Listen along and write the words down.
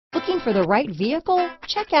Looking for the right vehicle?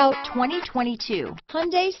 Check out 2022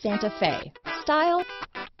 Hyundai Santa Fe. Style,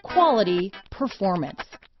 quality, performance,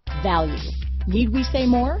 value. Need we say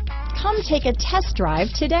more? Come take a test drive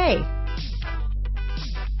today.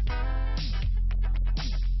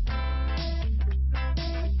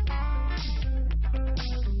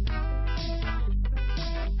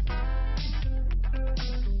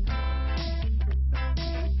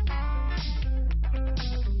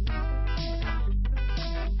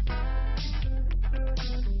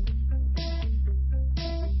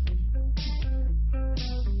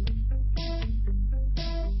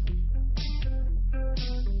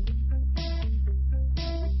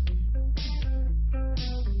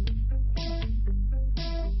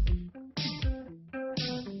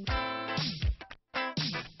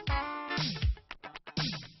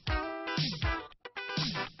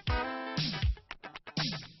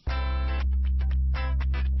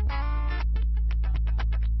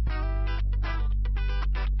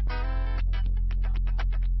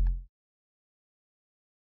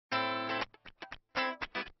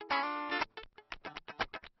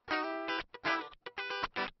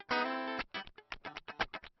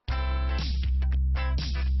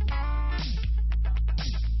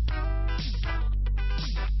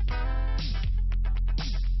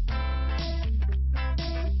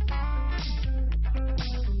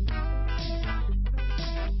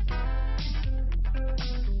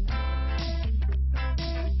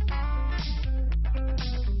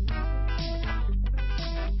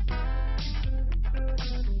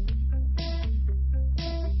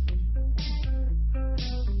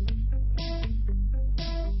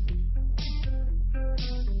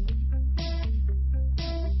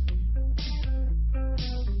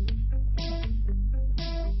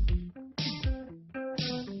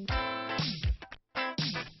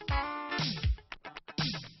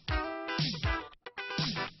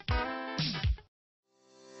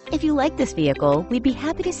 If you like this vehicle, we'd be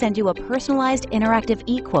happy to send you a personalized interactive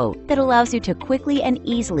e-quote that allows you to quickly and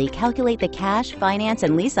easily calculate the cash, finance,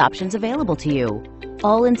 and lease options available to you.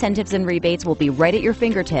 All incentives and rebates will be right at your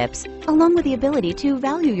fingertips, along with the ability to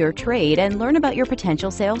value your trade and learn about your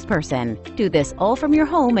potential salesperson. Do this all from your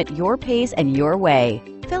home at your pace and your way.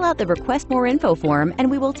 Fill out the Request More Info form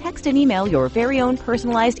and we will text and email your very own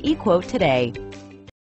personalized e-quote today.